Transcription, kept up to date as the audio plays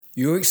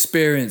Your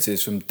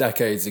experiences from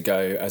decades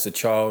ago as a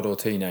child or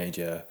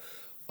teenager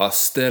are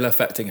still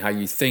affecting how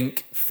you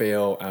think,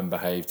 feel, and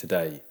behave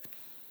today.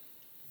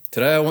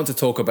 Today, I want to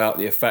talk about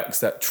the effects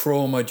that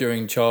trauma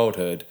during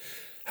childhood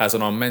has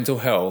on our mental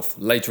health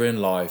later in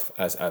life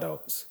as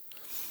adults.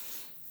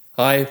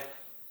 Hi,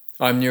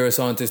 I'm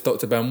neuroscientist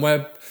Dr. Ben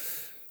Webb,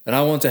 and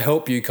I want to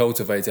help you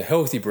cultivate a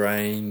healthy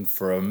brain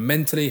for a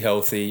mentally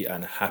healthy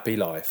and happy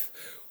life.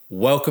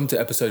 Welcome to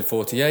episode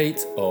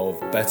 48 of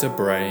Better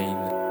Brain,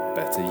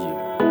 Better You.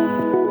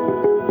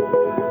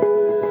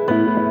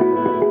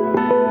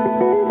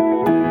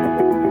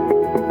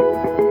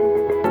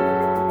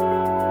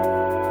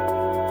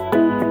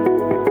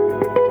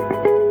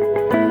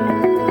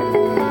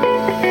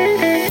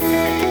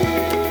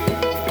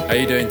 How are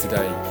you doing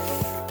today?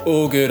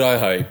 All good, I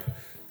hope.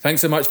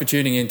 Thanks so much for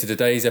tuning in to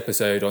today's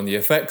episode on the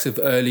effects of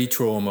early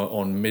trauma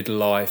on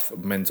midlife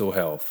mental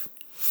health.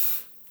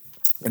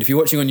 And if you're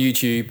watching on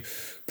YouTube,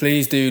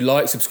 please do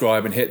like,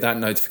 subscribe, and hit that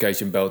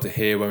notification bell to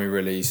hear when we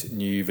release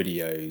new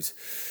videos.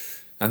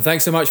 And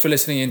thanks so much for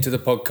listening into the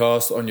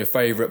podcast on your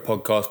favourite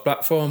podcast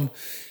platform.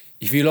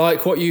 If you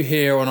like what you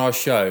hear on our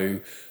show,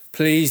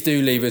 please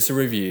do leave us a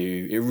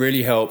review. It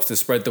really helps to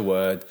spread the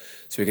word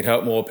so we can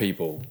help more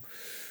people.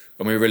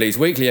 And we release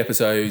weekly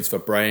episodes for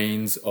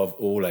brains of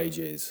all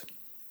ages.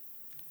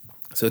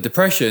 So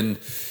depression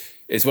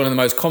is one of the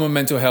most common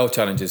mental health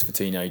challenges for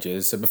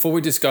teenagers. So before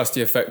we discuss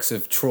the effects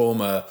of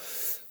trauma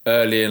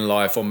early in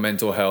life on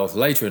mental health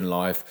later in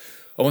life,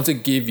 I want to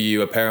give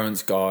you a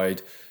parent's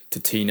guide to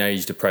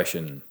teenage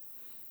depression.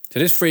 So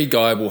this free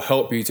guide will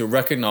help you to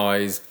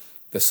recognise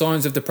the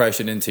signs of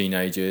depression in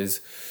teenagers,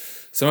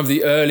 some of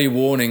the early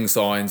warning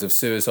signs of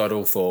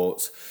suicidal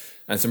thoughts,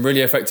 and some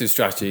really effective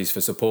strategies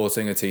for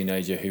supporting a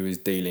teenager who is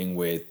dealing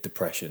with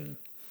depression.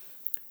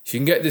 So you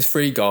can get this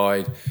free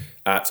guide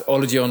at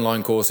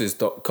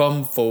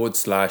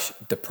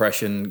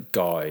ologyonlinecourses.com/depression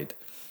guide.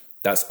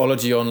 That's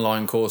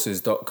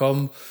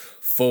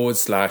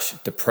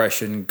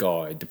ologyonlinecourses.com/depression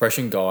guide.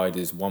 Depression guide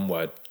is one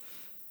word.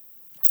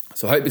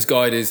 So I hope this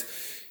guide is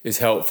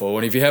helpful.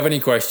 And if you have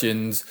any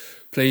questions,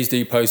 please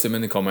do post them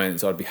in the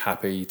comments. I'd be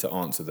happy to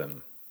answer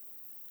them.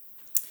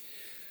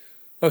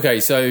 Okay,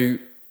 so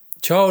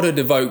childhood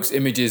evokes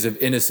images of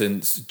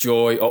innocence,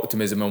 joy,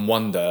 optimism, and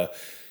wonder.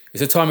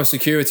 It's a time of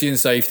security and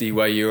safety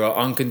where you are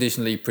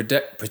unconditionally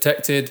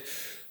protected,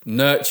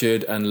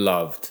 nurtured, and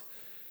loved.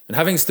 And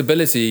having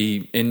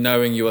stability in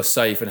knowing you are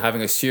safe and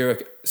having a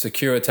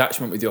secure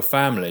attachment with your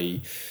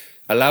family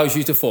allows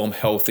you to form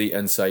healthy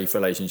and safe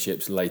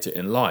relationships later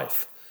in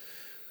life.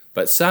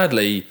 But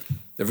sadly,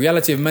 the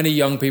reality of many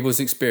young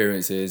people's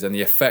experiences and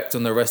the effect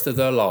on the rest of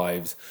their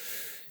lives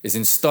is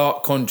in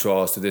stark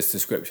contrast to this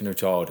description of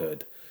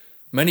childhood.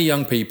 Many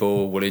young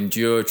people will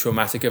endure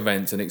traumatic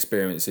events and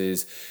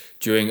experiences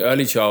during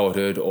early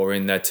childhood or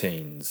in their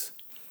teens.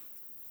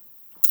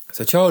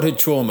 So childhood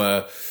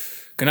trauma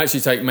can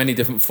actually take many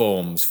different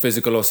forms: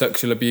 physical or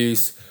sexual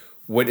abuse,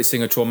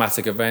 witnessing a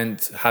traumatic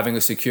event, having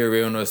a severe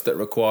illness that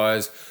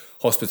requires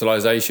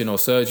hospitalization or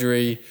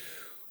surgery,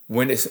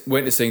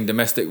 witnessing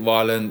domestic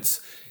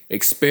violence,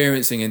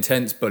 experiencing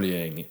intense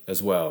bullying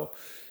as well,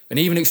 and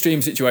even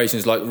extreme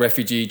situations like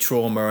refugee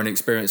trauma and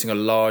experiencing a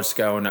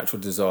large-scale natural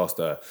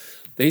disaster.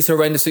 These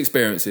horrendous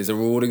experiences are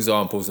all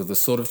examples of the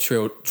sort of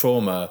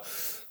trauma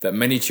that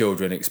many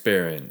children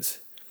experience.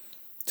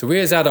 So we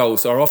as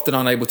adults are often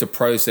unable to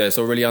process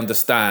or really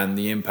understand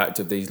the impact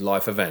of these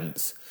life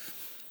events.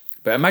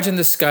 But imagine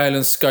the scale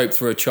and scope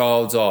through a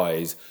child's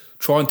eyes,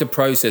 trying to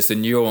process the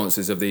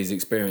nuances of these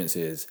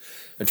experiences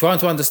and trying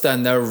to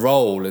understand their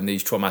role in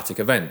these traumatic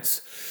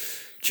events.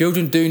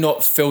 Children do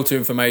not filter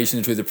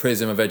information through the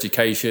prism of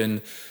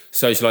education,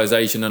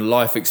 socialization, and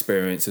life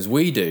experience as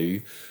we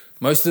do.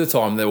 Most of the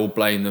time they will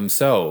blame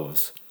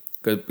themselves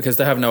because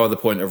they have no other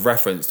point of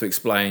reference to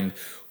explain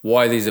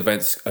why these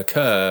events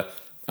occur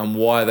and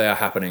why they are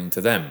happening to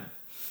them.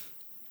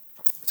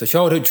 So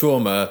childhood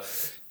trauma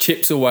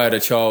chips away at a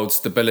child's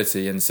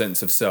stability and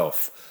sense of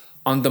self,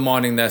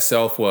 undermining their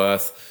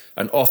self-worth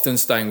and often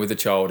staying with the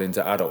child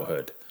into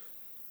adulthood.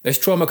 This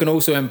trauma can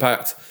also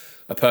impact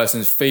a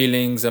person's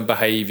feelings and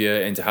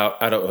behaviour into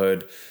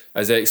adulthood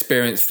as they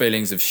experience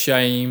feelings of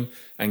shame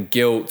and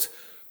guilt,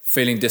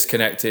 feeling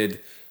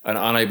disconnected and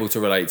unable to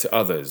relate to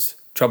others,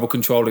 trouble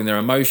controlling their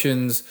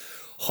emotions,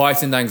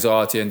 heightened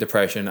anxiety and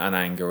depression and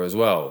anger as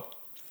well.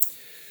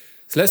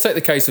 So let's take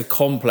the case of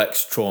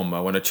complex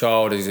trauma when a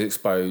child is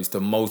exposed to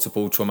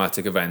multiple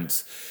traumatic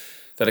events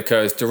that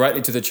occurs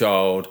directly to the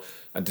child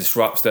and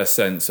disrupts their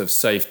sense of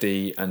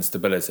safety and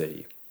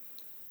stability.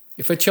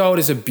 If a child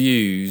is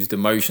abused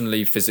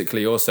emotionally,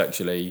 physically or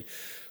sexually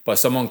by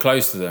someone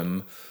close to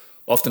them,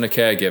 often a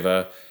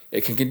caregiver,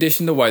 it can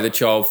condition the way the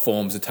child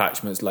forms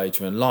attachments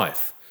later in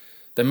life.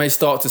 They may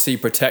start to see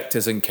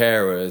protectors and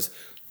carers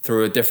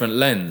through a different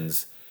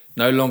lens,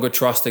 no longer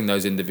trusting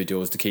those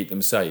individuals to keep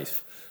them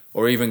safe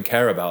or even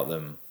care about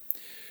them.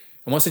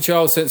 And once a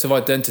child's sense of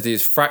identity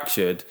is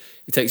fractured,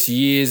 it takes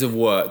years of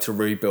work to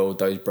rebuild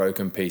those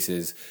broken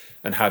pieces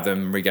and have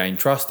them regain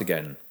trust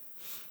again.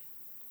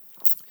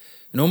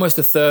 And almost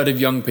a third of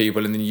young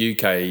people in the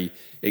UK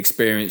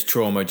experience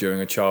trauma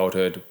during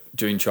childhood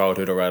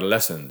or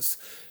adolescence.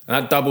 And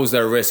that doubles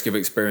their risk of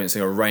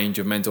experiencing a range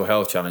of mental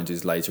health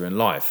challenges later in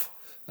life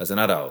as an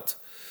adult.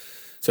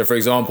 So, for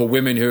example,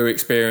 women who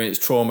experience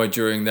trauma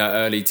during their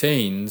early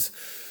teens,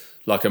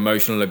 like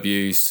emotional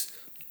abuse,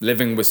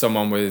 living with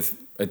someone with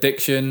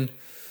addiction,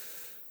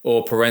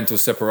 or parental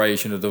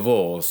separation or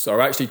divorce,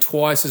 are actually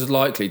twice as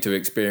likely to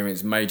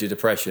experience major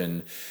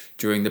depression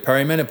during the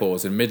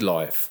perimenopause and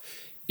midlife,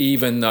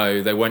 even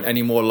though they weren't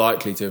any more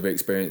likely to have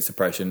experienced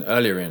depression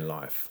earlier in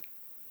life.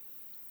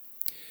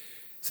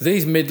 So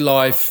these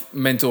midlife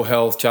mental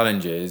health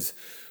challenges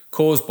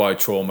caused by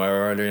trauma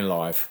earlier in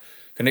life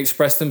can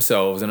express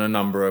themselves in a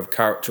number of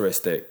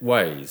characteristic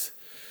ways.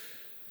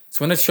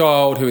 So when a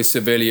child who is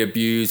severely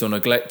abused or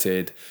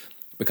neglected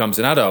becomes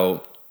an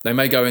adult, they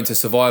may go into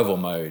survival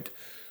mode,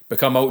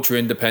 become ultra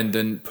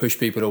independent, push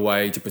people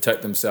away to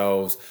protect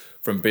themselves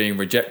from being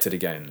rejected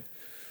again.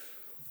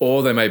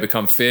 Or they may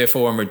become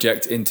fearful and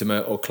reject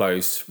intimate or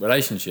close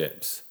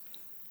relationships.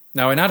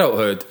 Now, in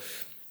adulthood,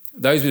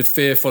 those with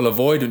fearful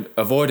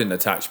avoidant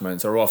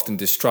attachments are often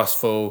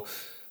distrustful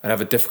and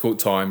have a difficult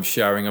time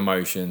sharing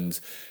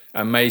emotions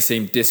and may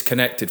seem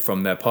disconnected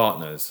from their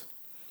partners.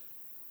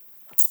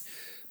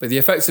 But the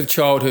effects of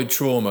childhood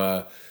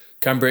trauma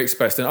can be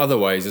expressed in other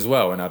ways as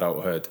well in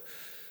adulthood.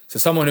 So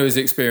someone who has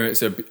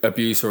experienced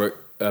abuse or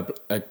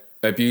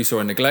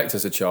neglect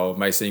as a child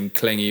may seem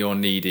clingy or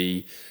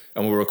needy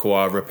and will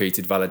require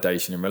repeated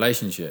validation in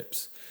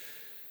relationships.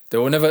 They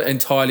will never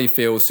entirely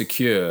feel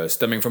secure,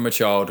 stemming from a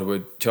child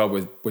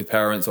with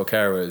parents or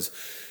carers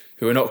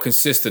who are not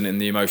consistent in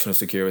the emotional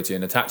security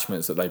and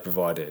attachments that they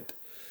provided.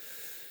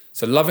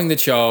 So loving the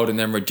child and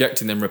then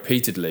rejecting them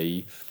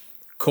repeatedly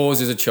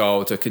causes a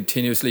child to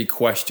continuously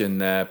question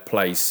their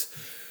place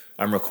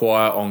and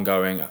require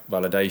ongoing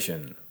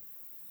validation.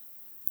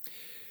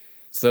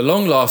 So the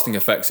long-lasting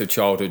effects of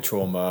childhood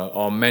trauma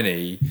are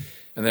many,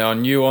 and they are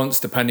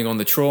nuanced depending on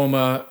the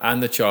trauma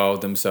and the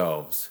child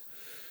themselves.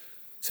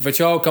 So if a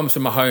child comes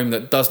from a home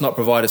that does not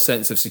provide a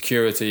sense of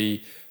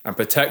security and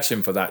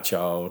protection for that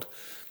child,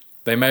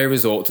 they may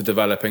resort to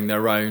developing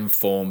their own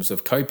forms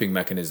of coping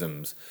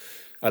mechanisms,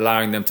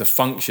 allowing them to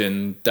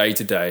function day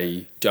to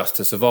day just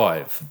to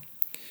survive.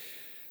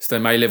 So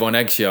they may live on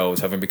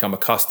eggshells, having become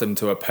accustomed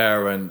to a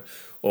parent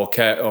or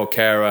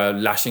carer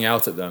lashing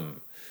out at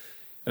them.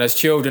 And as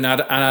children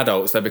and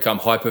adults, they become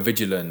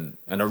hypervigilant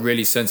and are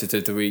really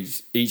sensitive to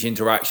each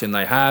interaction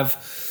they have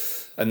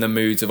and the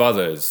moods of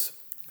others,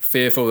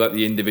 fearful that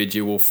the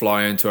individual will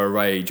fly into a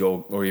rage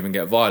or even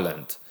get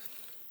violent.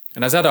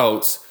 And as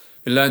adults,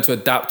 we learn to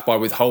adapt by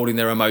withholding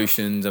their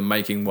emotions and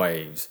making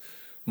waves,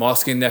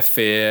 masking their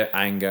fear,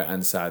 anger,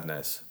 and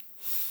sadness.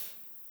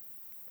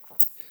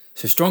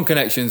 So strong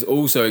connections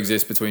also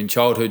exist between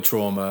childhood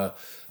trauma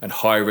and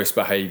high-risk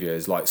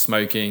behaviours like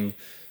smoking,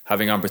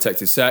 having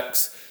unprotected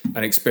sex,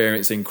 and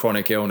experiencing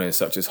chronic illness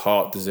such as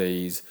heart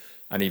disease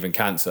and even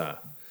cancer.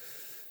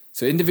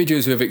 So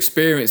individuals who have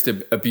experienced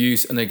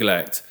abuse and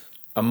neglect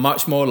are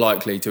much more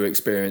likely to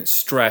experience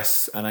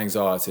stress and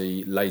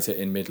anxiety later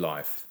in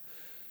midlife.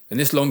 And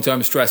this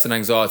long-term stress and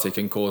anxiety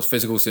can cause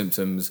physical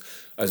symptoms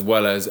as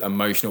well as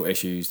emotional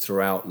issues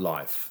throughout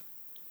life.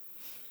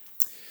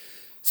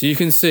 So you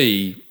can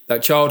see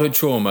that childhood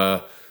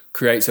trauma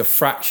creates a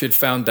fractured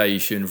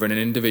foundation for an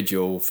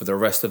individual for the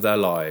rest of their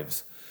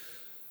lives.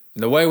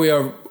 And the way we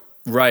are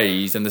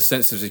raised and the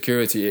sense of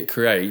security it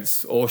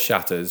creates, or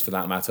shatters for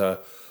that matter,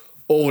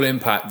 all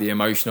impact the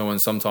emotional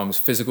and sometimes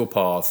physical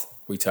path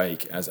we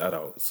take as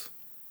adults.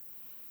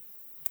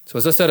 So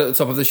as I said at the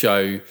top of the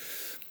show,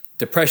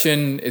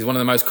 depression is one of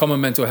the most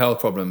common mental health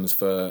problems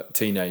for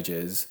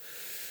teenagers.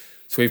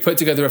 So we've put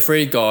together a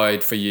free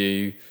guide for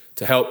you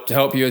to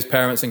help you as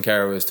parents and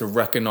carers to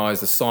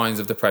recognise the signs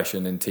of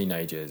depression in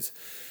teenagers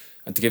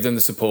and to give them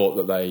the support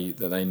that they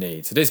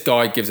need. So this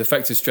guide gives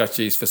effective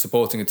strategies for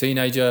supporting a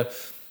teenager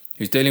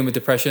who's dealing with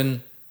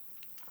depression.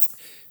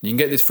 You can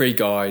get this free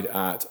guide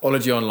at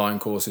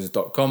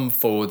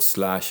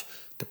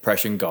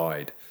ologyonlinecourses.com/depression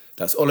guide.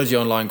 That's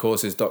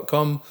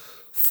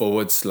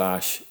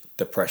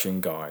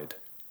ologyonlinecourses.com/depression guide.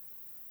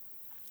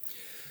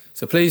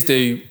 So please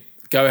do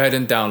go ahead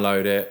and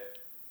download it.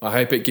 I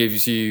hope it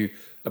gives you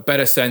a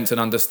better sense and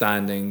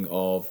understanding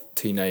of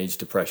teenage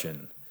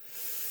depression.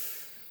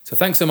 So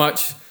thanks so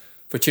much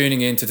for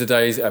tuning in to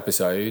today's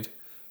episode.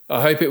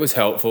 I hope it was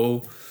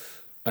helpful,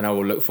 and I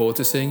will look forward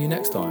to seeing you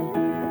next time.